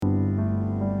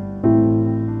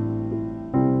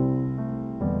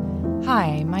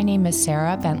Hi, my name is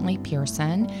Sarah Bentley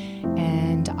Pearson,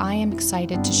 and I am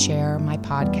excited to share my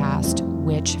podcast,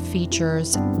 which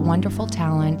features wonderful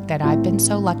talent that I've been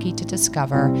so lucky to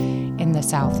discover in the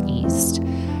Southeast.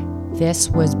 This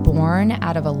was born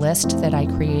out of a list that I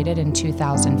created in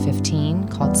 2015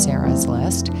 called Sarah's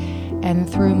List. And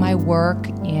through my work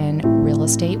in real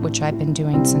estate, which I've been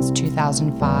doing since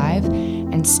 2005,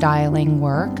 and styling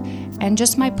work, and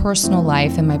just my personal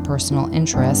life and my personal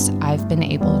interests, I've been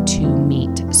able to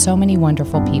meet so many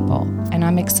wonderful people, and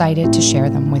I'm excited to share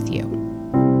them with you.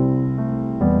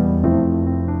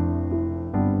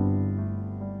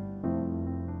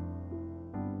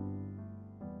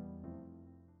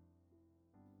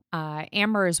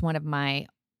 Amber is one of my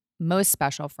most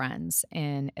special friends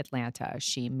in Atlanta.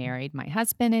 She married my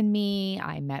husband and me.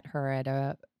 I met her at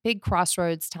a big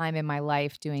crossroads time in my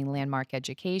life doing landmark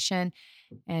education,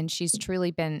 and she's truly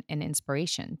been an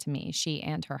inspiration to me, she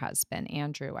and her husband,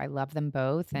 Andrew. I love them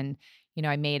both. And,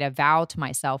 I made a vow to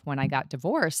myself when I got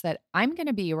divorced that I'm going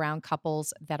to be around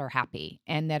couples that are happy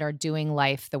and that are doing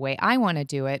life the way I want to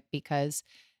do it, because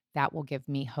that will give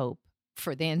me hope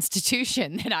for the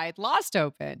institution that I had lost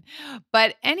hope in.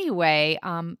 But anyway,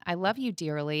 I love you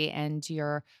dearly, and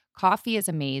your coffee is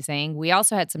amazing. We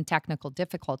also had some technical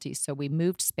difficulties, so we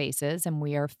moved spaces, and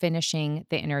we are finishing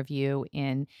the interview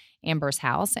in Amber's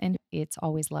house, and it's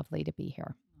always lovely to be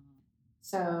here.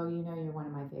 So, you're one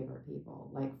of my favorite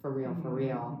people, like for real, for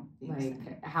real.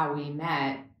 Like how we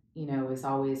met, is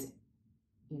always,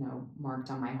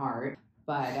 marked on my heart.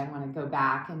 But I want to go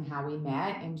back and how we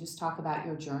met and just talk about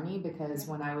your journey, because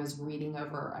when I was reading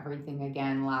over everything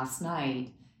again last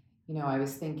night, I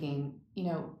was thinking,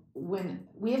 when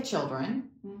we have children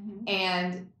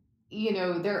and,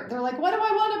 they're like, what do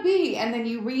I want to be? And then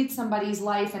you read somebody's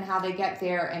life and how they get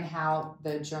there and how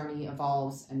the journey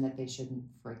evolves and that they shouldn't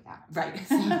freak out. Right.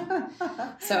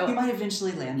 So you might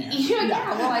eventually land there.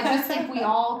 Yeah. Well, I just think we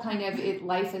all kind of,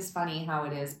 life is funny how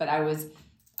it is, but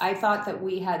I thought that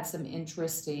we had some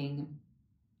interesting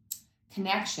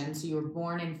connections. You were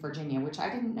born in Virginia, which I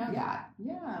didn't know that.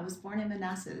 Yeah, I was born in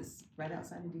Manassas, right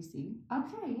outside of D.C.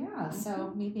 Okay, yeah.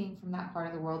 So me being from that part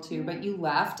of the world too, but you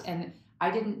left, and I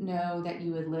didn't know that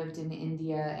you had lived in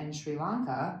India and Sri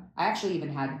Lanka. I actually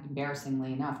even had,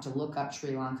 embarrassingly enough, to look up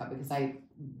Sri Lanka because I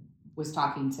was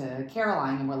talking to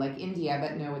Caroline and we're like, India,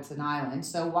 but no, it's an island.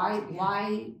 So why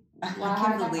I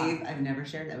can't believe I've never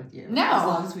shared that with you. No. As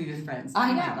long as we've been friends.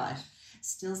 I know. My gosh.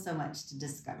 Still so much to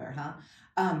discover, huh?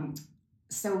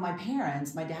 So my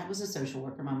parents, my dad was a social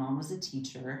worker, my mom was a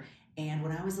teacher. And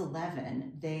when I was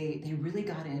 11, they really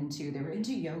they were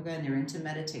into yoga and they were into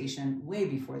meditation way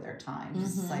before their time.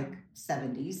 This is like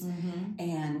 70s.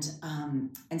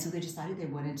 And so they decided they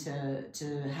wanted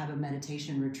to have a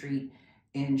meditation retreat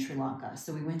in Sri Lanka.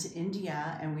 So we went to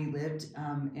India and we lived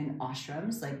in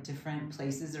ashrams, like different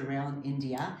places around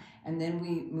India. And then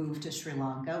we moved to Sri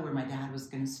Lanka where my dad was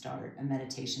going to start a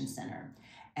meditation center.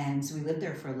 And so we lived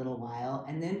there for a little while.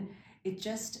 And then it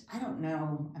just, I don't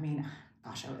know, I mean,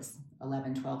 gosh, I was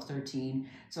 11, 12, 13.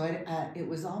 So it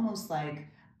was almost like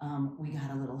we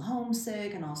got a little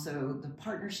homesick, and also the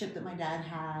partnership that my dad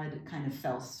had kind of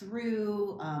fell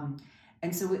through.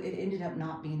 And so it ended up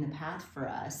not being the path for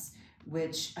us,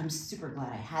 which I'm super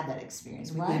glad I had that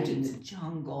experience. We lived in the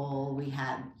jungle. We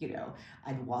had,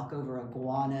 I'd walk over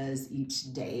iguanas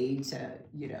each day to,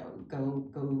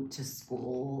 go to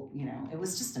school. It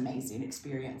was just an amazing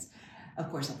experience. Of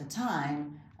course, at the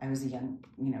time, I was a young,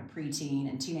 preteen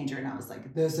and teenager, and I was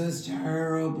like, this is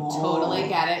terrible. Totally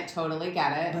get it.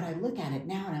 But I look at it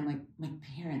now, and I'm like, my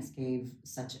parents gave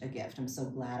such a gift. I'm so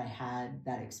glad I had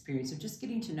that experience of just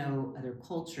getting to know other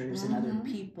cultures and other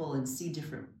people and see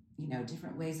different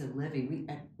ways of living.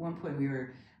 At one point we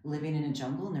were living in a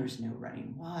jungle and there was no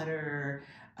running water,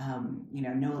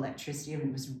 no electricity. I mean,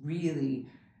 it was really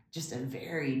just a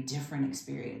very different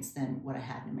experience than what I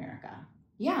had in America.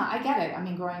 Yeah, I get it. I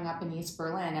mean, growing up in East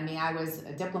Berlin, I mean, I was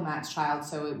a diplomat's child,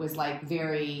 so it was like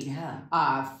very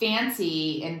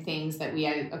fancy in things that we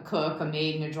had a cook, a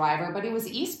maid, and a driver, but it was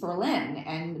East Berlin,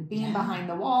 and being behind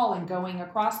the wall and going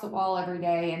across the wall every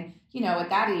day. And, at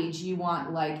that age, you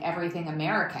want like everything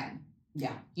American.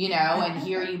 Yeah. And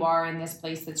here you are in this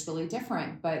place that's really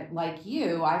different. But like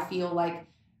you, I feel like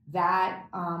that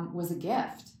was a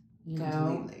gift.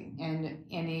 Completely. And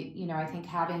it, I think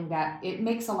having that, it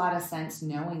makes a lot of sense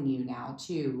knowing you now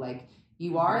too. Like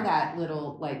you are that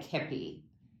little like hippie,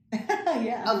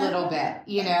 a little bit,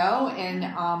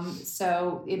 and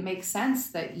so it makes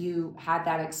sense that you had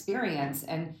that experience.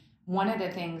 And one of the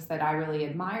things that I really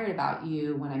admired about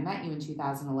you when I met you in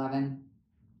 2011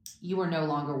 you were no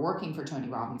longer working for Tony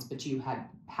Robbins, but you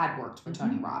had worked for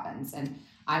Tony Robbins. And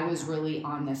I was really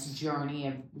on this journey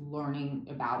of learning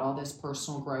about all this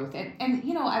personal growth. And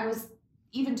you know, I was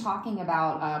even talking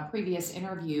about a previous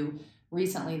interview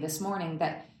recently this morning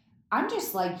that I'm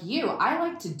just like you. I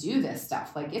like to do this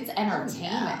stuff. Like, it's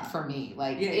entertainment for me.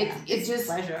 Like, it's just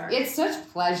pleasure. It's such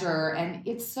pleasure, and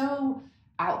it's so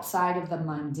outside of the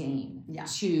mundane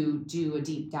to do a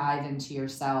deep dive into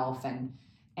yourself and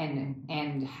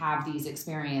have these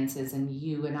experiences. And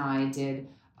you and I did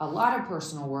a lot of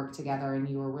personal work together, and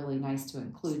you were really nice to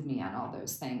include me on all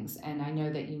those things. And I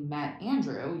know that you met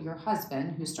Andrew, your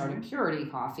husband, who started Purity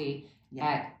Coffee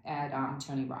at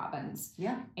Tony Robbins.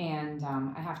 Yeah. And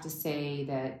I have to say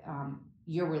that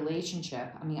your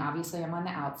relationship, I mean, obviously I'm on the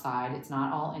outside. It's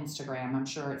not all Instagram. I'm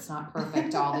sure it's not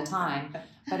perfect all the time,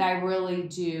 but I really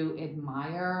do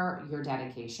admire your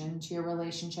dedication to your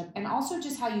relationship, and also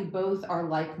just how you both are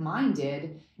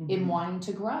like-minded in wanting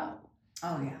to grow.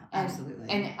 Oh yeah, absolutely.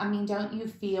 And I mean, don't you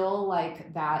feel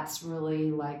like that's really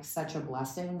like such a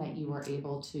blessing that you were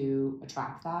able to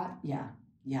attract that? Yeah.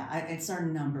 Yeah, it's our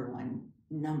number one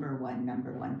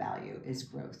value is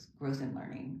growth and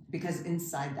learning, because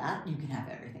inside that you can have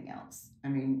everything else. I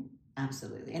mean,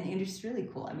 absolutely. And Andrew's really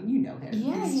cool. I mean, you know him.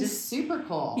 Yeah, he's just super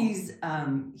cool.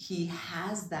 He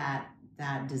has that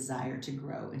desire to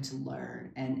grow and to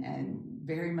learn, and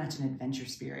very much an adventure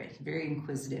spirit, very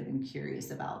inquisitive and curious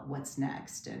about what's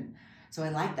next. And so I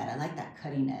like that. I like that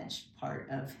cutting edge part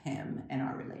of him and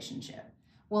our relationship.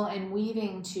 Well, and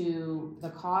weaving to the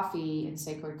coffee and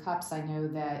Sacred Cups, I know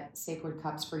that Sacred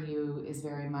Cups for you is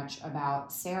very much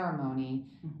about ceremony,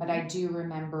 but I do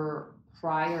remember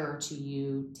prior to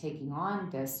you taking on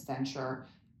this venture,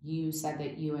 you said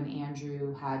that you and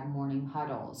Andrew had morning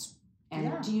huddles.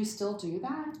 And do you still do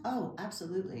that? Oh,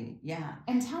 absolutely. Yeah.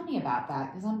 And tell me about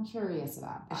that, because I'm curious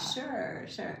about that. Sure.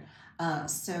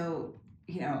 So,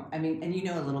 you know, I mean, and you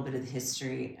know a little bit of the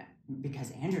history,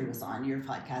 because Andrew was on your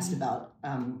podcast about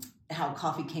how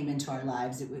coffee came into our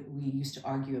lives. We used to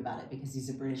argue about it because he's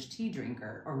a British tea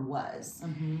drinker, or was.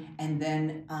 And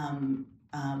then,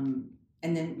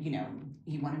 you know,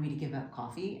 he wanted me to give up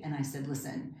coffee. And I said,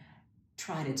 listen,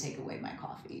 try to take away my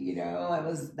coffee. You know,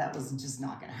 that was just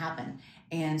not going to happen.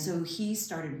 And so he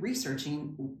started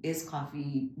researching, is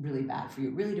coffee really bad for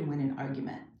you? Really to win an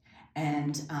argument.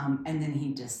 And then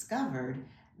he discovered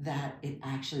that it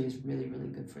actually is really, really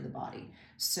good for the body.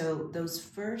 So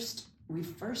we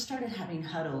first started having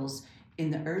huddles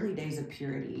in the early days of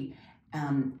Purity. But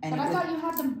I thought you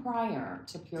had them prior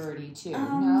to Purity too,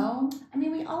 no? I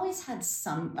mean, we always had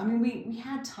some, I mean, we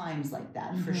had times like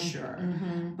that for sure.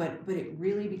 But it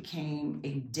really became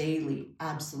a daily,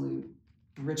 absolute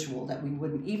ritual that we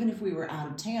wouldn't, even if we were out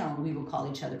of town, we would call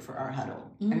each other for our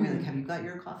huddle. And we're like, have you got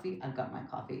your coffee? I've got my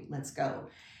coffee. Let's go.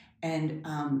 And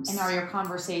are your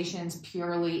conversations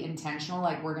purely intentional?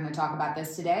 Like, we're going to talk about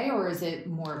this today, or is it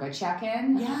more of a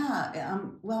check-in? Yeah.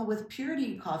 Well, with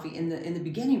Purity Coffee, in the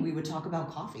beginning, we would talk about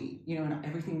coffee, you know, and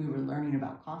everything we were learning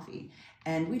about coffee.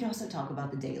 And we'd also talk about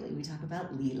the daily. We talk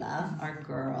about Leela, our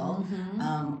girl.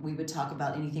 We would talk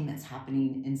about anything that's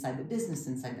happening inside the business,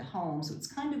 inside the home. So it's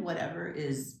kind of whatever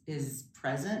is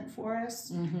present for us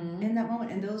in that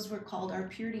moment. And those were called our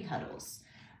Purity Huddles.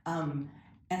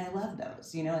 And I love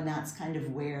those, you know, and that's kind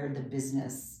of where the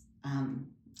business,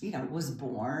 you know, was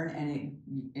born, and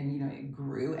you know, it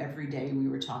grew every day. We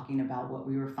were talking about what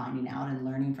we were finding out and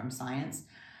learning from science.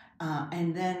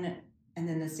 And then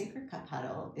the Sacred Cup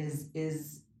Huddle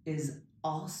is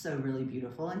also really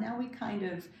beautiful. And now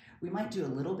we might do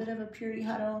a little bit of a Purity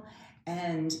Huddle,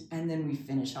 and then we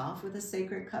finish off with a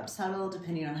Sacred Cups Huddle,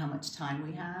 depending on how much time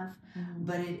we have.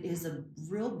 But it is a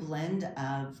real blend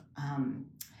of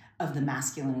the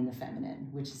masculine and the feminine,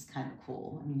 which is kind of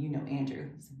cool. I mean, you know, Andrew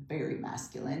is very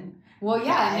masculine. Well,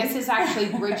 yeah, and this is actually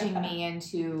bridging me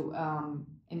into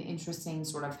an interesting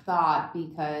sort of thought,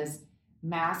 because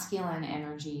masculine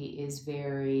energy is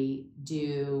very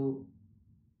do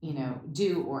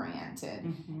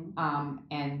oriented.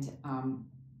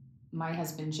 My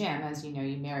husband, Jim, as you know,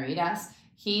 you married us,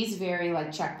 he's very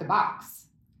like check the box.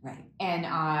 Right. And,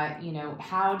 you know,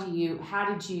 how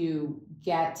did you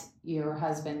get your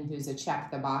husband, who's a check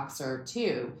the boxer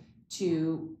too,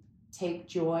 to take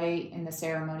joy in the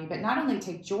ceremony, but not only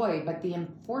take joy, but the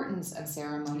importance of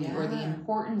ceremony or the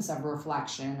importance of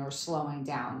reflection or slowing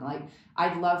down? Like,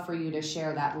 I'd love for you to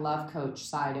share that love coach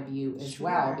side of you as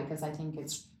well, because I think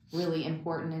it's really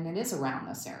important, and it is around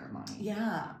the ceremony.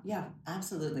 Yeah,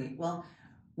 absolutely. Well,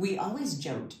 we always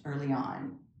joked early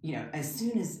on, as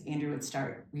soon as Andrew would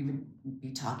start, we would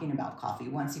be talking about coffee.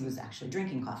 Once he was actually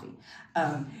drinking coffee,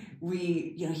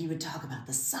 he would talk about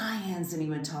the science, and he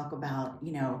would talk about,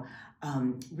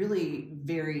 really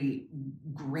very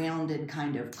grounded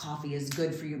kind of coffee is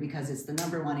good for you because it's the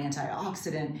number one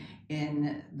antioxidant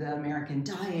in the American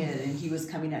diet. And he was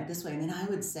coming at it this way. And then I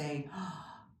would say,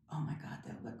 oh my God,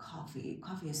 but coffee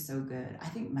is so good. I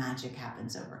think magic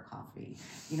happens over coffee.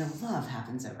 Love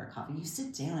happens over coffee. You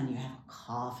sit down and you have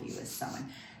coffee with someone.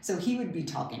 So he would be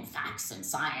talking facts and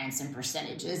science and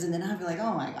percentages. And then I'd be like,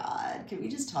 oh my God, can we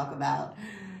just talk about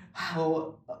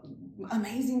how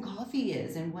amazing coffee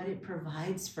is and what it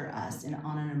provides for us and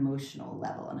on an emotional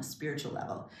level, on a spiritual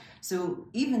level. So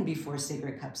even before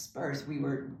Sacred Cup's birth, we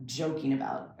were joking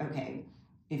about, okay,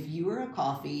 if you were a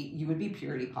coffee, you would be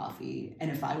Purity Coffee. And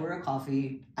if I were a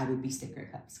coffee, I would be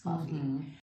Sacred Cup's coffee. Mm-hmm.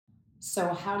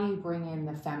 So how do you bring in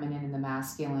the feminine and the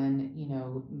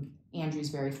masculine? Andrew's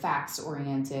very facts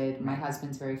oriented. My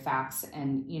husband's very facts.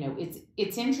 And,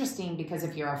 it's interesting because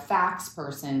if you're a facts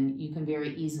person, you can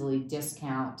very easily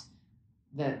discount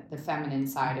the feminine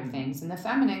side of things. And the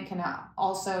feminine can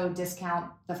also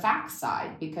discount the facts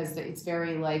side because it's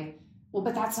very like, well,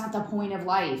 but that's not the point of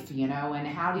life, and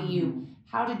how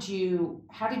did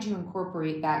you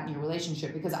incorporate that in your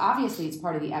relationship? Because obviously it's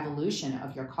part of the evolution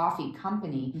of your coffee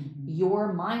company,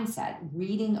 your mindset,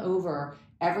 reading over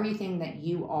everything that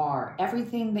you are,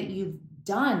 everything that you've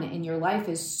done in your life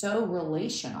is so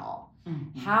relational.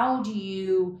 How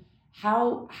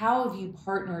have you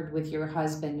partnered with your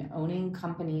husband owning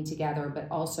company together, but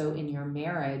also in your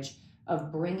marriage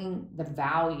of bringing the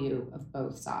value of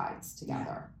both sides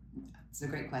together? It's a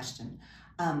great question.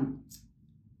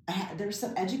 There's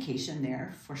some education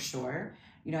there for sure.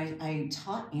 I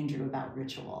taught Andrew about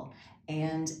ritual,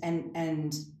 and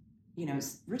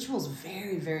ritual is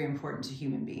very, very important to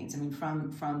human beings. I mean,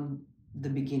 from the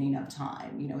beginning of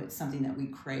time, it's something that we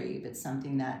crave. It's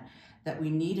something that we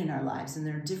need in our lives, and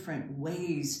there are different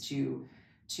ways to.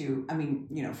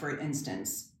 For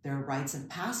instance, there are rites of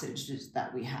passage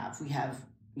that we have. We have,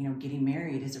 getting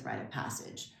married is a rite of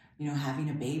passage. Having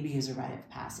a baby is a rite of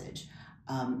passage.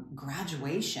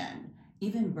 Graduation,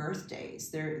 even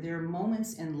birthdays. There are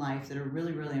moments in life that are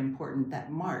really, really important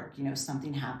that mark,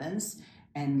 something happens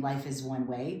and life is one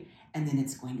way, and then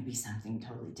it's going to be something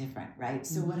totally different, right?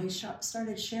 So what I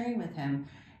started sharing with him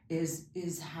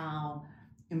is how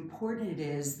important it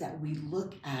is that we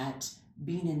look at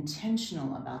being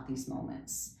intentional about these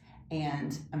moments.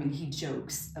 And he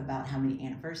jokes about how many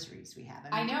anniversaries we have.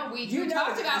 I know we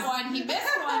talked about one. He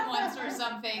missed one once or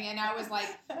something, and I was like,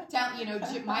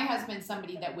 my husband's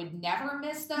somebody that would never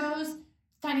miss those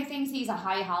kind of things. He's a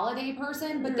high holiday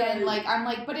person, but then I'm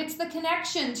like, but it's the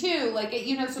connection too, so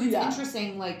it's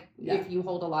interesting. If you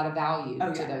hold a lot of value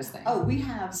to those things. Oh, we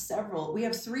have several. We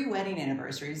have 3 wedding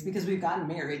anniversaries because we've gotten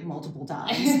married multiple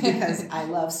times because I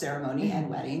love ceremony and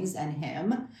weddings and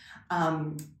him.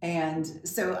 And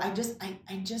so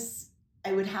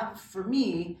I would have, for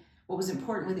me, what was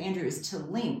important with Andrew is to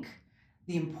link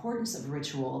the importance of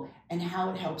ritual and how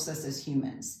it helps us as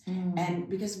humans. And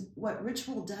because what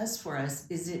ritual does for us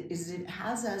is it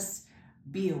has us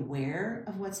be aware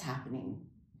of what's happening.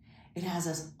 It has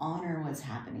us honor what's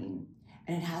happening.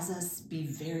 And it has us be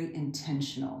very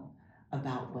intentional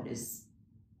about what is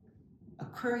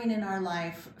occurring in our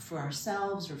life for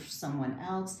ourselves or for someone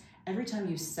else. Every time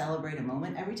you celebrate a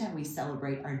moment, every time we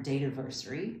celebrate our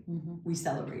date-iversary, we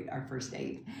celebrate our first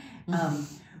date,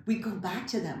 we go back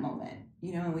to that moment,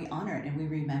 and we honor it and we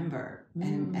remember,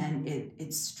 and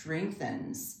it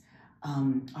strengthens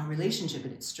our relationship,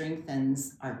 and it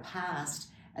strengthens our past,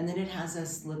 and then it has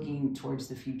us looking towards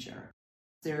the future.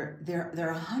 There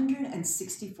are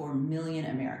 164 million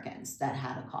Americans that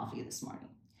had a coffee this morning.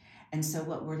 And so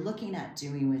what we're looking at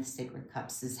doing with Sacred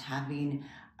Cups is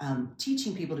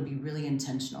teaching people to be really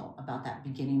intentional about that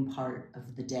beginning part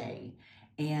of the day.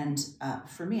 And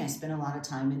for me, I spent a lot of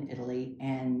time in Italy,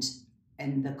 and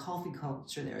the coffee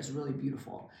culture there is really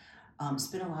beautiful.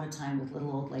 Spent a lot of time with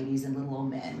little old ladies and little old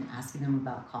men, asking them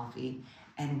about coffee.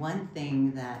 And one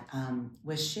thing that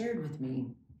was shared with me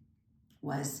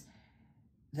was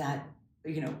that,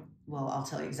 I'll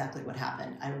tell you exactly what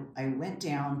happened. I went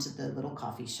down to the little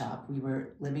coffee shop. We were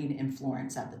living in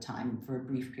Florence at the time for a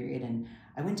brief period, and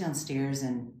I went downstairs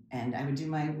and I would do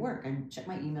my work. I'd check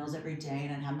my emails every day,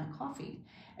 and I'd have my coffee.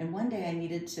 And one day I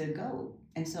needed to go,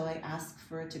 and so I asked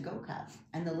for a to-go cup.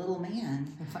 And the little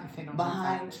man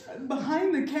behind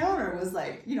the counter was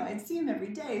like, I'd see him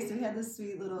every day, so we had this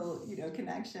sweet little,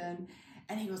 connection.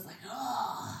 And he was like,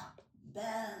 oh,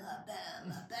 Bella,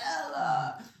 Bella,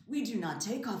 Bella, we we do not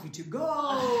take coffee to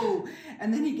go.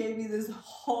 And then he gave me this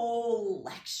whole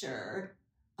lecture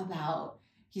about,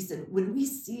 he said, when we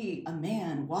see a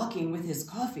man walking with his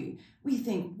coffee, we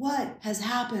think, what has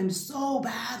happened so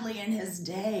badly in his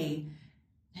day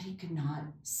that he could not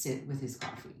sit with his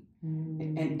coffee?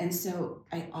 And so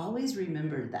I always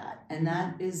remembered that. And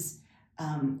that is,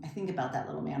 I think about that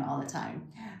little man all the time.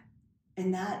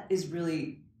 And that is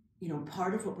really,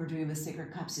 part of what we're doing with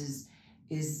Sacred Cups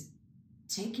is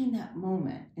taking that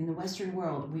moment. In the Western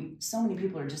world, so many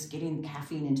people are just getting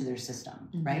caffeine into their system,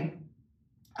 right?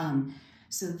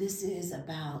 So this is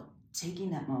about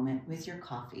taking that moment with your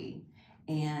coffee,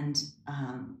 and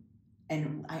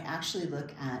I actually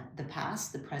look at the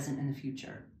past, the present, and the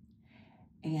future.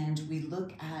 And we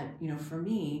look at, for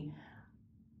me,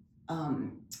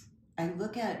 I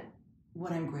look at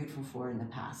what I'm grateful for in the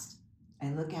past. I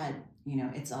look at,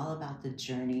 it's all about the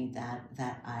journey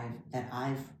that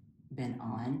I've been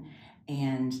on.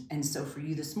 And so for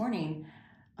you this morning,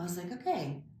 I was like,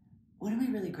 okay, what am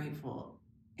I really grateful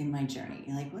in my journey?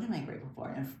 Like, what am I grateful for?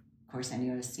 And of course, I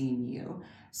knew I was seeing you.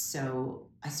 So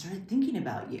I started thinking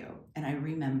about you. And I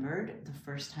remembered the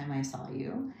first time I saw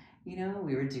you,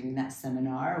 we were doing that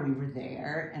seminar, we were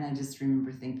there. And I just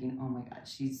remember thinking, oh my God,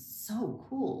 she's so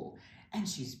cool. And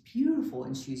she's beautiful,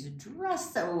 and she's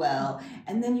dressed so well.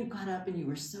 And then you got up and you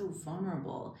were so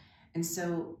vulnerable. And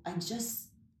so I just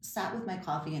sat with my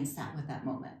coffee and sat with that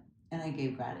moment. And I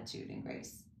gave gratitude and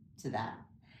grace to that.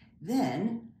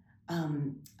 Then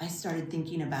I started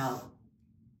thinking about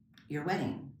your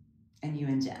wedding and you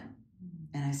and Jim.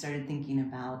 And I started thinking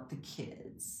about the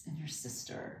kids and your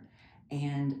sister.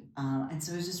 And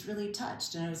so I was just really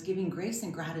touched. And I was giving grace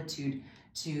and gratitude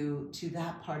to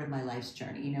that part of my life's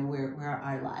journey, where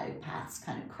our life paths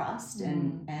kind of crossed.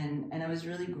 And I was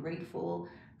really grateful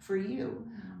for you.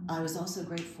 I was also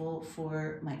grateful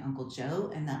for my Uncle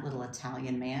Joe and that little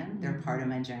Italian man. They're part of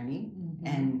my journey.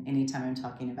 And anytime I'm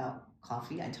talking about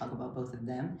coffee, I talk about both of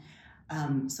them.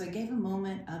 So I gave a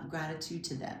moment of gratitude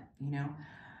to them.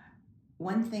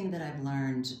 One thing that I've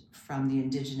learned from the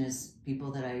indigenous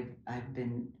people that I've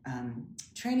been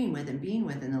training with and being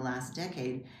with in the last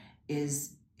decade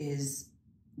is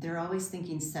they're always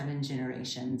thinking 7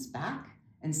 generations back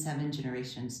and 7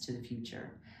 generations to the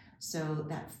future. So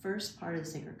that first part of the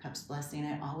Sacred Cups blessing,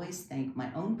 I always thank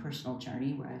my own personal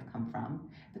journey, where I've come from,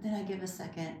 but then I give a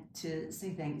second to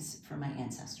say thanks for my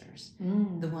ancestors,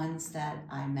 the ones that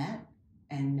I met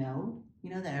and know,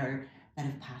 that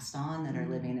have passed on, that are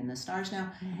living in the stars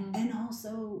now, and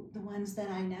also the ones that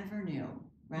I never knew,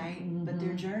 right? But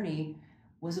their journey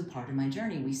was a part of my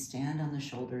journey. We stand on the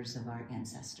shoulders of our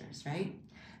ancestors, right?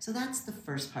 So that's the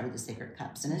first part of the Sacred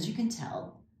Cups. And as you can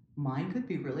tell, mine could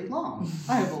be really long.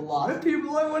 I have a lot of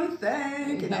people I want to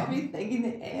thank, and I'll be thanking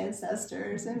the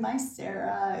ancestors and my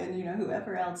Sarah and,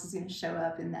 whoever else is going to show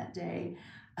up in that day.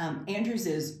 Andrew's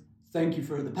is, thank you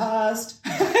for the past.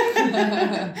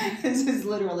 This is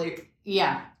literally,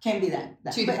 can be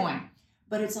that. To the point.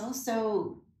 But it's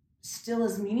also still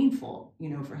as meaningful,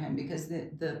 for him, because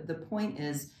the point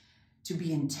is to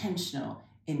be intentional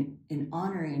in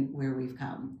honoring where we've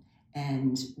come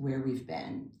and where we've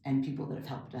been and people that have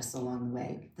helped us along the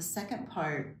way. The second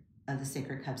part of the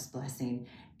Sacred Cups blessing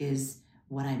is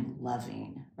what I'm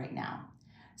loving right now.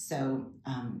 So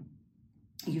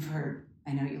you've heard,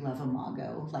 I know you love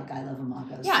Imago, like I love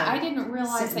Imago. Yeah, so I didn't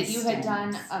realize that you had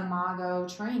done stems. Imago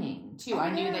training too. Oh,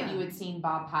 I knew yeah. that you had seen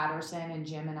Bob Patterson, and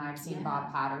Jim and I have seen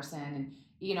Bob Patterson,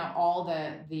 and all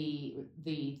the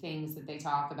things that they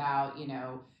talk about.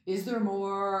 Is there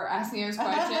more? Asking those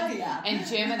questions. Yeah. And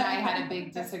Jim and I had a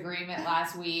big disagreement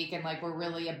last week, and we're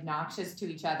really obnoxious to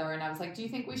each other. And I was like, "Do you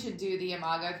think we should do the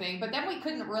Imago thing?" But then we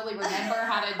couldn't really remember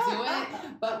how to do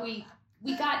it. But we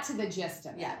got to the gist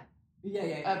of it.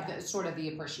 Of the sort of the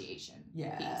appreciation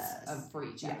piece for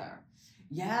each other.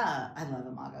 Yeah, I love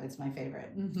Imago. It's my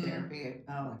favorite therapy.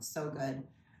 Oh, it's so good.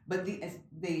 But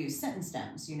they use sentence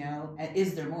stems,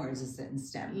 Is there more is a sentence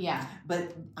stem. Yeah.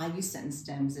 But I use sentence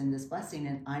stems in this blessing,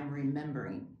 and I'm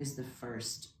remembering is the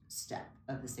first step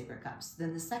of the Sacred Cups.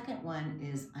 Then the second one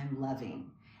is I'm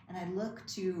loving. And I look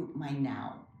to my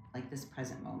now, like this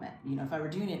present moment. If I were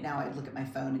doing it now, I'd look at my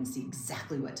phone and see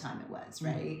exactly what time it was,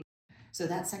 right? So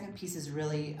that second piece is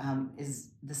really,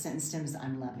 is the sentence stems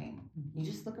I'm loving. You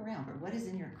just look around for what is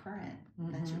in your current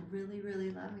that you're really,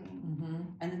 really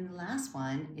loving. And then the last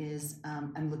one is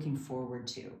I'm looking forward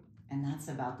to, and that's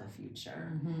about the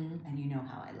future. And you know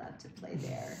how I love to play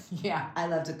there. I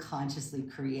love to consciously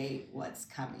create what's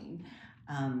coming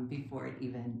before it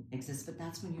even exists. But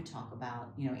that's when you talk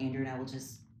about, Andrew and I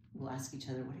we'll ask each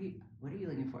other, what are you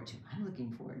looking forward to? I'm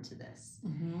looking forward to this.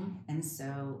 And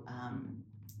so,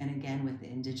 and again, with the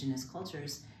indigenous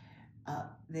cultures,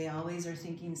 they always are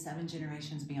thinking 7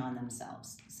 generations beyond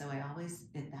themselves. So I always,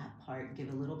 at that part, give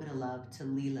a little bit of love to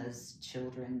Leela's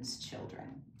children's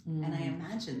children. And I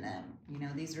imagine them,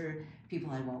 these are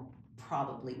people I won't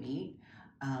probably meet.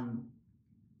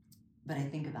 But I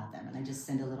think about them and I just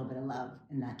send a little bit of love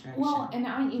in that direction. Well, and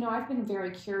I've been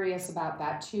very curious about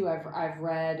that too. I've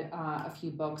read a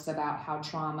few books about how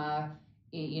trauma,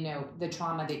 the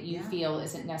trauma that you feel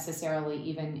isn't necessarily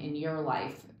even in your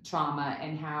life trauma,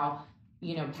 and how,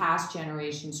 past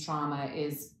generations trauma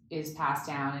is passed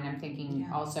down. And I'm thinking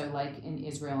also like in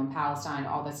Israel and Palestine,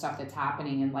 all the stuff that's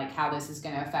happening and like how this is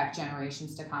going to affect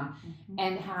generations to come,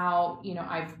 and how,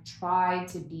 I've tried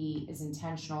to be as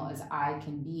intentional as I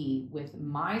can be with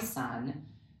my son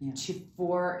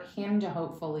for him to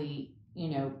hopefully,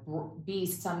 be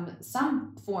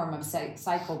some form of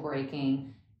cycle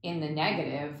breaking in the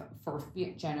negative for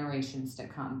generations to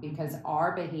come, because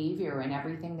our behavior and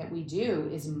everything that we do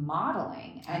is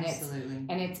modeling, and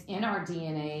it's in our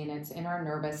DNA and it's in our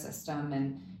nervous system.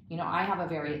 And I have a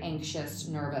very anxious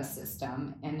nervous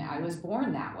system, and I was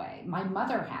born that way. My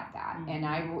mother had that, and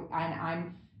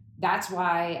I'm that's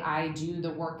why I do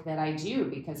the work that I do,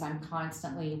 because I'm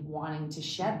constantly wanting to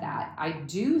shed that. I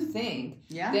do think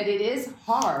that it is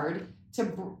hard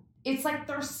it's like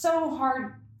they're so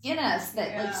hard in us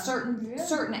that like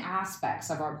certain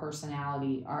aspects of our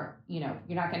personality are, you're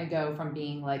not going to go from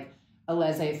being like a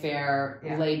laissez-faire,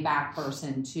 laid back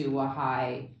person to a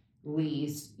highly,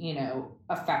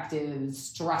 effective,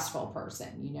 stressful person.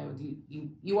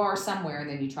 You are somewhere, and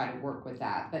then you try to work with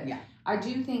that. But I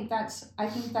think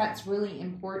that's really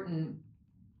important,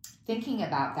 thinking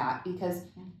about that, because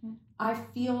I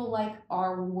feel like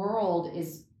our world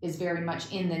is very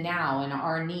much in the now and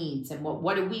our needs and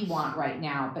what do we want right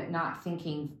now, but not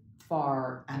thinking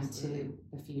far into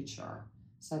the future.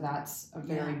 So that's a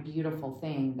very beautiful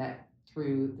thing, that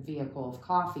through the vehicle of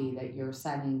coffee, that you're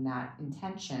setting that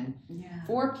intention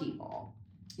for people.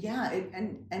 Yeah,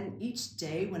 and each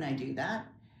day when I do that,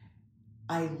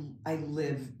 I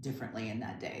live differently in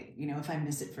that day. If I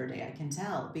miss it for a day, I can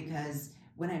tell, because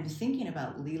when I'm thinking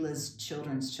about Leela's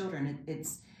children's children,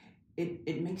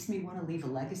 it makes me want to leave a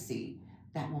legacy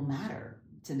that will matter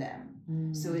to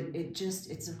them. So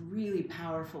it's a really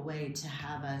powerful way to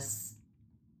have us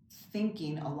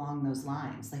thinking along those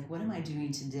lines. Like, what am I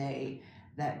doing today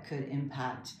that could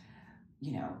impact,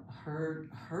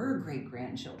 her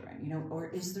great-grandchildren, or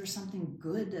is there something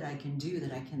good that I can do,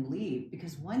 that I can leave?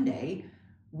 Because one day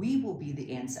we will be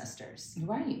the ancestors.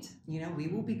 Right. We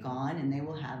will be gone, and they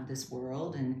will have this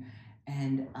world, and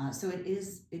so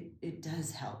it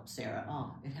does help, Sarah.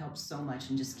 Oh, it helps so much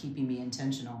in just keeping me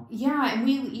intentional. Yeah, and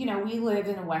we live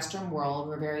in a Western world.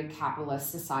 We're a very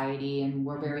capitalist society, and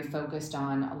we're very focused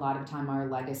on, a lot of time, our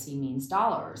legacy means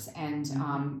dollars. And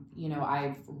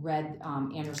I've read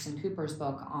Anderson Cooper's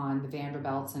book on the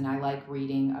Vanderbilts, and I like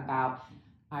reading about.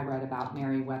 I read about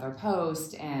Meriwether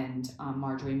Post and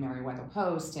Marjorie Meriwether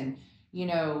Post, and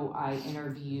I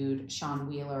interviewed Sean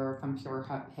Wheeler from Pure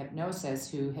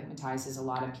Hypnosis, who hypnotizes a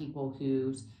lot of people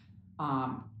whose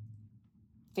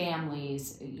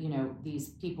families, these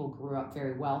people grew up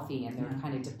very wealthy, and they're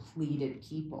kind of depleted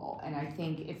people. And I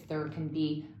think if there can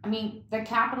be, the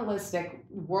capitalistic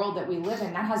world that we live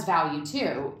in, that has value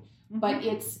too, but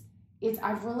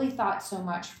I've really thought so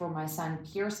much for my son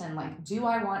Pearson, like, do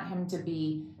I want him to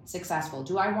be successful?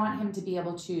 Do I want him to be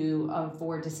able to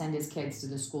afford to send his kids to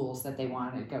the schools that they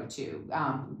want to go to?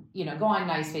 Go on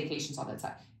nice vacations, all that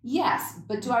stuff. Yes,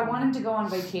 but do I want him to go on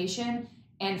vacation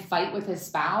and fight with his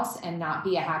spouse and not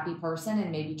be a happy person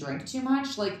and maybe drink too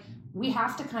much? Like, we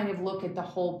have to kind of look at the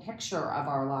whole picture of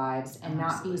our lives and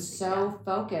not be so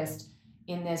focused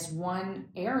in this one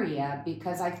area,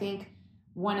 because I think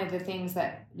one of the things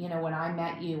that, when I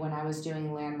met you, when I was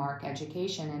doing landmark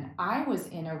education, and I was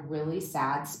in a really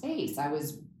sad space. I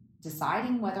was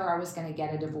deciding whether I was going to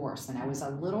get a divorce, and I was a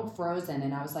little frozen,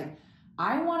 and I was like,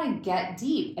 I want to get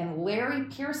deep. And Larry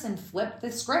Pearson flipped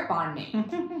the script on me.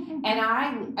 and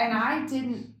I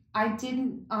didn't,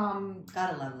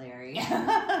 gotta love Larry.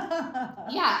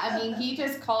 He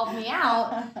just called me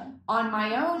out on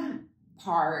my own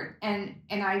part, and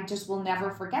I just will never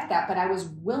forget that. But I was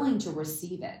willing to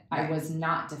receive it. Right. I was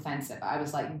not defensive. I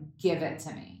was like, give it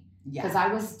to me, because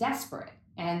I was desperate.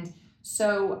 And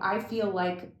so I feel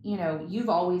like, you've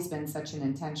always been such an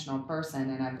intentional person,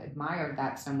 and I've admired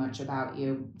that so much about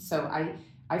you. So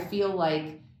I feel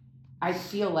like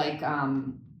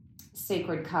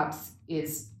Sacred Cups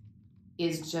is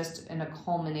just a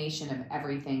culmination of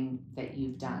everything that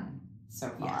you've done so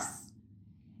far. Yes.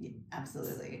 Yeah,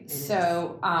 absolutely. It is.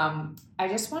 So I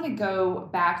just want to go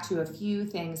back to a few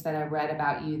things that I read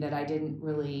about you that I didn't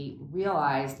really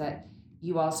realize, that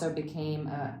you also became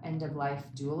a end of life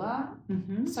doula.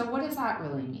 Mm-hmm. So what does that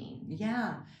really mean?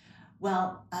 Yeah.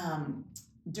 Well,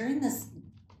 during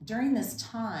this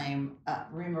time,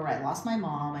 remember, I lost my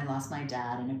mom, I lost my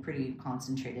dad in a pretty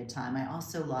concentrated time. I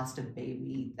also lost a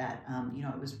baby that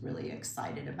I was really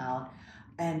excited about,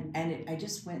 and I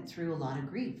just went through a lot of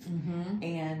grief,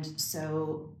 and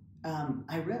so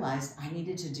I realized I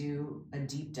needed to do a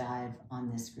deep dive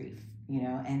on this grief,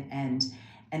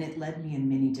 and it led me in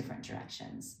many different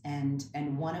directions, and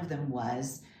one of them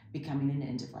was becoming an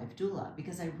end of life doula,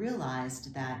 because I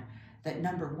realized that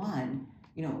number one,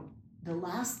 the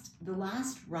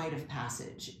last rite of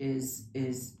passage is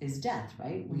death,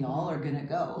 right? We all are going to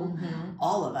go,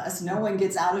 all of us. No one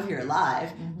gets out of here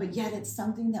alive, but yet it's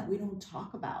something that we don't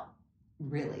talk about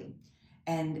really.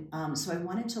 And so I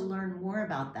wanted to learn more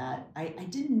about that. I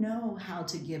didn't know how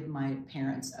to give my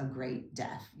parents a great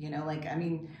death.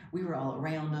 We were all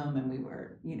around them and we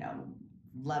were,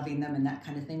 loving them and that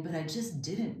kind of thing, but I just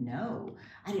didn't know.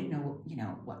 I didn't know,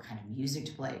 what kind of music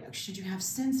to play. Should you have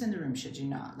scents in the room? Should you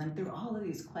not? Like, there were all of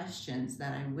these questions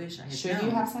that I wish I had known. Should you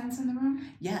have scents in the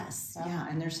room? Yes. Yeah.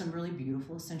 And there's some really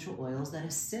beautiful essential oils that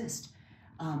assist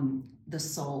the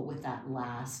soul with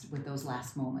those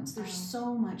last moments. There's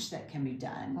so much that can be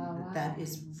done that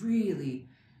is really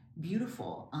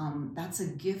beautiful. That's a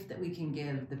gift that we can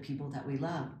give the people that we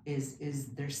love, is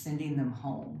they're sending them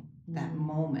home, that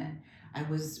moment. I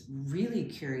was really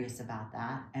curious about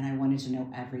that, and I wanted to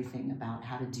know everything about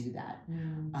how to do that.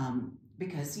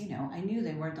 Because, I knew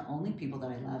they weren't the only people that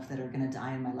I love that are going to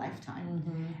die in my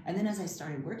lifetime. And then as I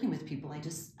started working with people,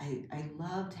 I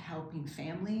loved helping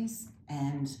families,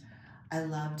 and I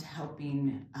loved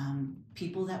helping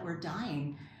people that were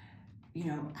dying,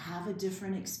 have a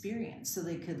different experience so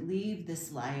they could leave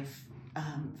this life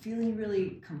feeling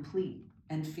really complete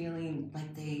and feeling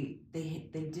like they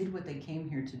did what they came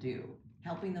here to do,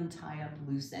 helping them tie up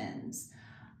loose ends.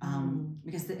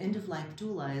 Because the end of life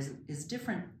doula is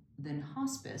different than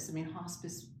hospice. I mean,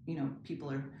 hospice,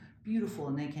 people are beautiful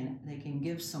and they can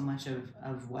give so much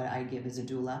of what I give as a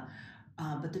doula.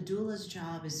 But the doula's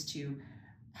job is to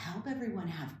help everyone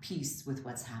have peace with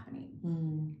what's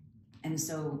happening. And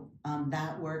so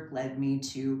that work led me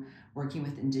to working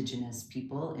with indigenous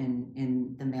people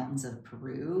in the mountains of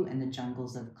Peru and the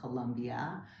jungles of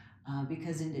Colombia.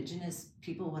 Because indigenous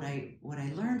people, what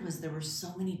I learned was there were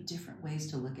so many different ways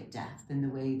to look at death than the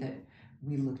way that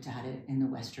we looked at it in the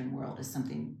Western world as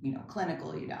something,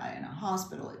 clinical. You die in a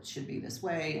hospital, it should be this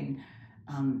way.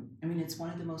 And it's one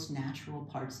of the most natural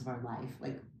parts of our life.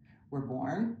 Like, we're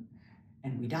born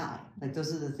and we die. Like,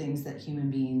 those are the things that human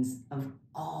beings of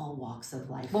all walks of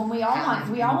life. Well, we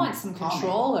all want some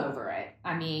control over it.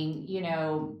 I mean,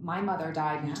 my mother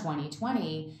died in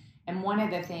 2020, and one of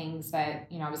the things that,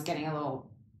 I was getting a little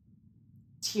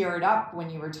teared up when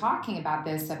you were talking about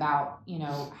this, about,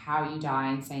 how you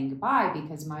die and saying goodbye,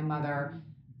 because my mother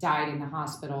died in the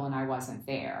hospital and I wasn't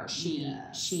there.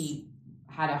 She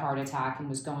had a heart attack and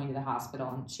was going to the hospital,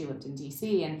 and she lived in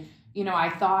DC. And, I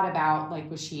thought about, like,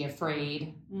 was she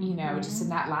afraid, just in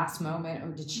that last moment, or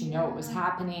did she know it was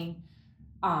happening?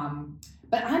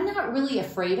 But I'm not really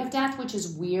afraid of death, which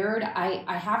is weird.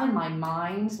 I have in my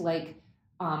mind, like,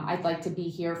 I'd like to be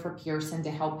here for Pearson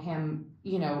to help him,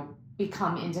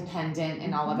 become independent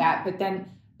and all of that. But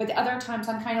the other times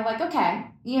I'm kind of like, okay,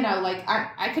 like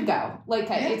I could go.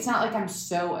 Like, it's not like I'm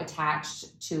so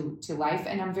attached to life.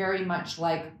 And I'm very much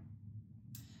like,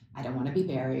 I don't want to be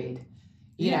buried,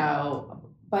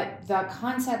 but the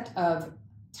concept of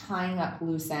tying up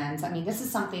loose ends, I mean, this is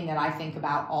something that I think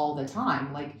about all the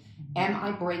time. Like, am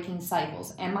I breaking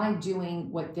cycles? Am I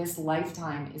doing what this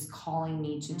lifetime is calling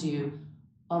me to do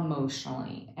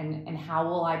emotionally? And how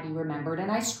will I be remembered?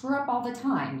 And I screw up all the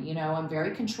time. I'm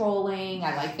very controlling.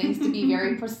 I like things to be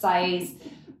very precise.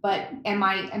 But am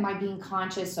I being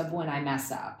conscious of when I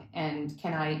mess up? And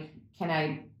can I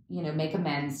make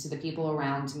amends to the people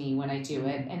around me when I do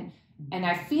it? And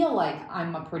I feel like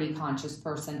I'm a pretty conscious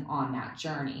person on that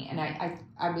journey. And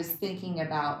I was thinking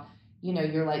about,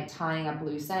 you're like tying up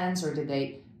loose ends, or did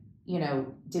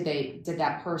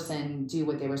that person do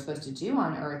what they were supposed to do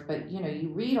on earth? But, you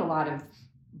read a lot of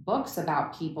books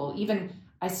about people. Even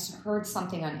I heard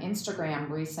something on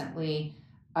Instagram recently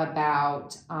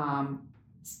about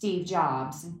Steve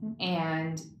Jobs,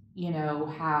 and,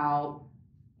 how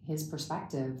his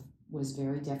perspective was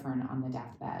very different on the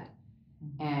deathbed.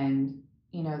 And,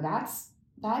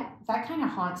 that kind of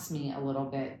haunts me a little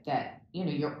bit, that,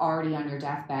 you're already on your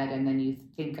deathbed, and then you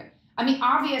think, I mean,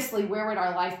 obviously, where would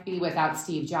our life be without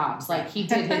Steve Jobs? Like he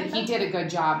did a good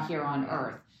job here on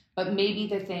Earth. But maybe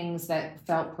the things that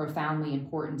felt profoundly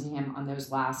important to him on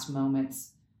those last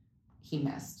moments, he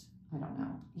missed. I don't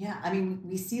know. Yeah, I mean,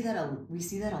 we see that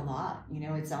a lot. You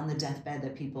know, it's on the deathbed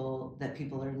that people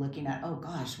are looking at. Oh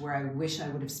gosh, where I wish I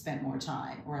would have spent more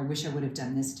time, or I wish I would have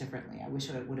done this differently. I wish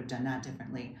I would have done that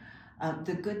differently.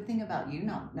 The good thing about you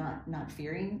not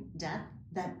fearing death,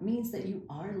 that means that you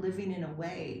are living in a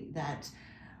way that,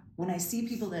 when I see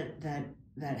people that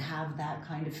have that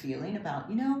kind of feeling about,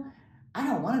 I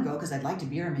don't want to go because I'd like to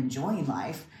be here, I'm enjoying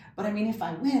life, but I mean, if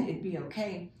I went, it'd be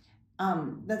okay.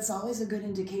 That's always a good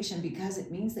indication, because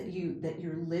it means that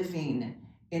you're living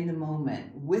in the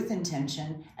moment with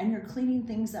intention, and you're cleaning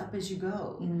things up as you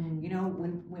go.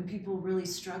 When people really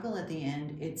struggle at the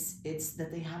end, it's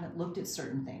that they haven't looked at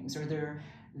certain things, or they're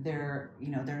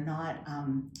not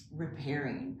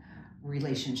repairing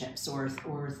relationships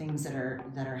or things that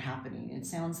are happening. It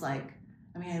sounds like,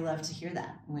 I mean, I love to hear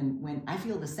that. When I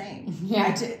feel the same.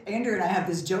 Yeah. Andrew and I have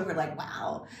this joke. We're like,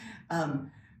 wow,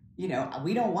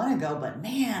 we don't want to go, but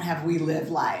man, have we lived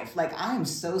life. Like, I'm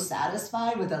so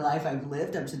satisfied with the life I've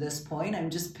lived up to this point. I'm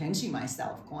just pinching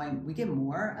myself going, we get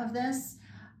more of this.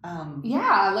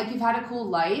 Yeah, like you've had a cool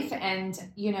life. And,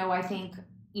 I think,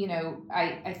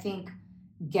 I think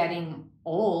getting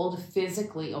old,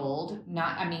 physically old,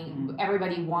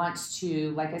 everybody wants to,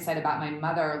 like I said about my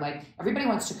mother, like everybody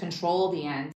wants to control the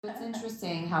end. It's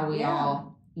interesting how we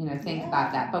all, think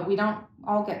about that, but we don't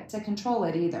all get to control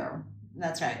it either.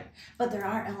 That's right. But there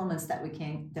are elements that we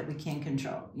can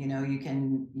control. You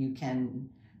can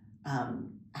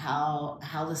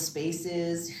how the space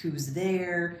is, who's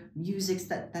there, music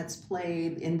that's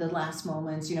played in the last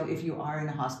moments. If you are in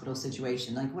a hospital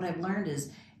situation, like what I've learned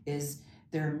is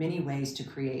there are many ways to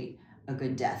create a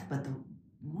good death, but the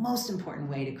most important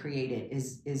way to create it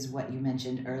is what you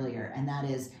mentioned earlier, and that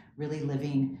is really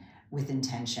living with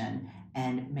intention,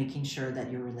 and making sure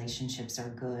that your relationships are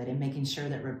good, and making sure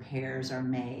that repairs are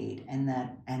made, and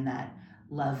that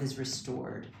love is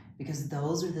restored, because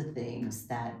those are the things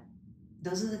that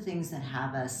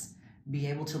have us be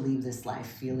able to leave this life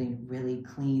feeling really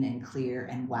clean and clear,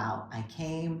 and wow, I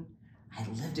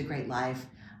lived a great life,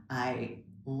 I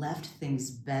left things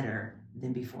better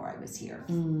than before I was here.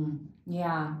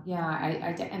 Yeah.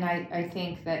 I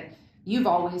think that you've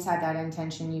always had that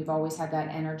intention. You've always had that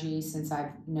energy since I've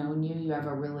known you. You have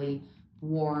a really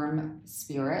warm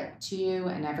spirit to you,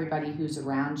 and everybody who's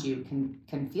around you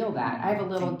can feel that. I have a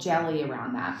little jelly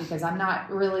around that, because I'm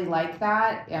not really like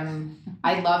that.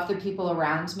 I love the people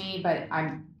around me, but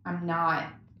I'm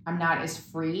not as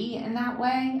free in that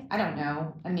way. I don't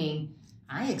know. I mean,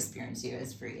 I experience you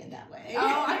as free in that way.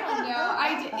 Oh, I don't know.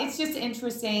 It's just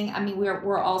interesting. I mean,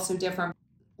 we're all so different.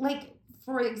 Like,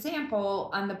 for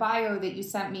example, on the bio that you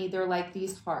sent me, they're like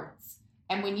these hearts.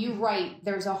 And when you write,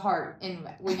 there's a heart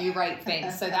when you write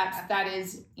things. So that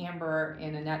is Amber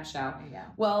in a nutshell. Yeah.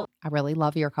 Well, I really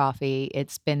love your coffee.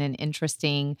 It's been an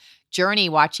interesting journey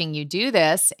watching you do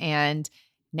this. And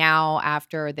now,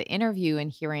 after the interview and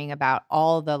hearing about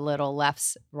all the little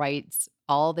lefts, rights,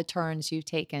 all the turns you've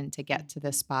taken to get to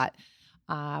this spot,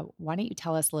 why don't you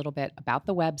tell us a little bit about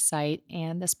the website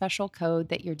and the special code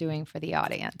that you're doing for the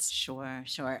audience? Sure.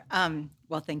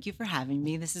 Well, thank you for having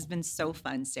me. This has been so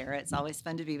fun, Sarah. It's always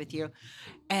fun to be with you.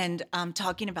 And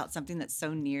talking about something that's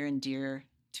so near and dear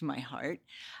to my heart.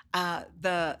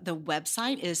 The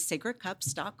website is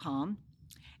sacredcups.com.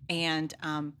 And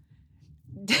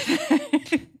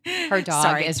her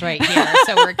dog is right here.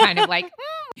 So we're kind of like,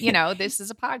 this is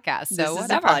a podcast. So this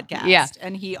whatever. Is a podcast. Yeah.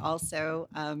 And he also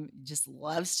just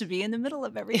loves to be in the middle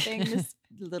of everything. This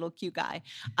little cute guy.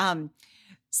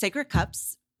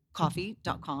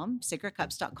 sacredcupscoffee.com,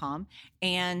 sacredcups.com.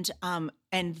 And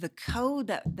the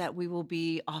code that we will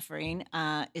be offering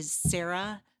is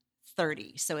Sarah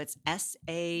 30. So it's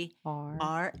SARAH.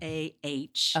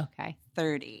 Okay.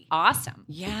 30. Awesome.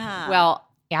 Yeah. Well,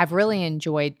 I've really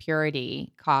enjoyed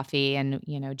Purity coffee, and,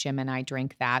 Jim and I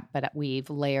drink that, but we've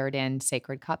layered in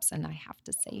Sacred Cups, and I have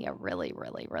to say I really,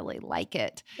 really, really like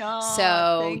it. Oh,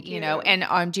 so, thank you.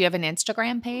 And do you have an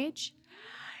Instagram page?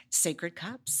 Sacred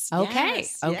Cups. Okay.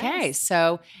 Yes, okay. Yes.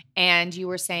 So, and you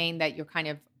were saying that you're kind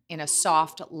of in a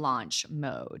soft launch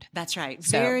mode. That's right.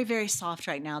 So, very, very soft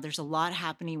right now. There's a lot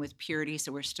happening with Purity,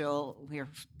 so we're a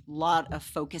lot of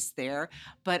focus there.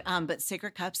 But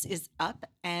Sacred Cups is up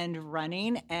and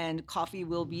running, and coffee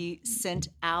will be sent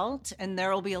out, and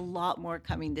there will be a lot more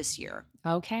coming this year.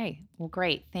 Okay. Well,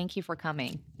 great. Thank you for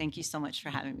coming. Thank you so much for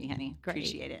having me, honey. Great.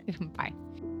 Appreciate it. Bye.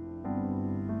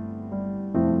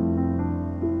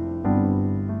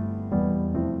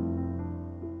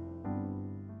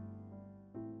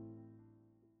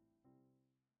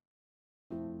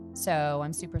 So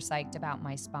I'm super psyched about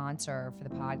my sponsor for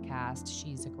the podcast.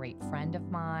 She's a great friend of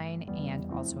mine and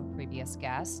also a previous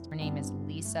guest. Her name is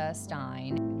Lisa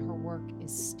Stein, and her work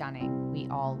is stunning. We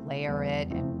all layer it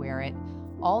and wear it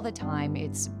all the time.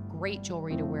 It's great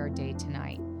jewelry to wear day to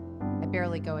night. I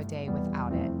barely go a day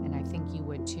without it, and I think you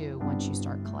would too once you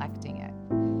start collecting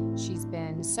it. She's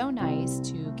been so nice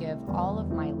to give all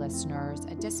of my listeners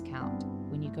a discount.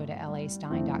 When you go to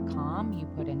lastein.com, you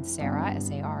put in Sarah,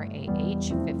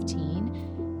 SARAH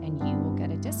 15, and you will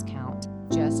get a discount.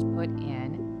 Just put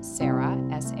in Sarah,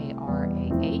 SARAH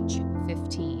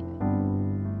 15.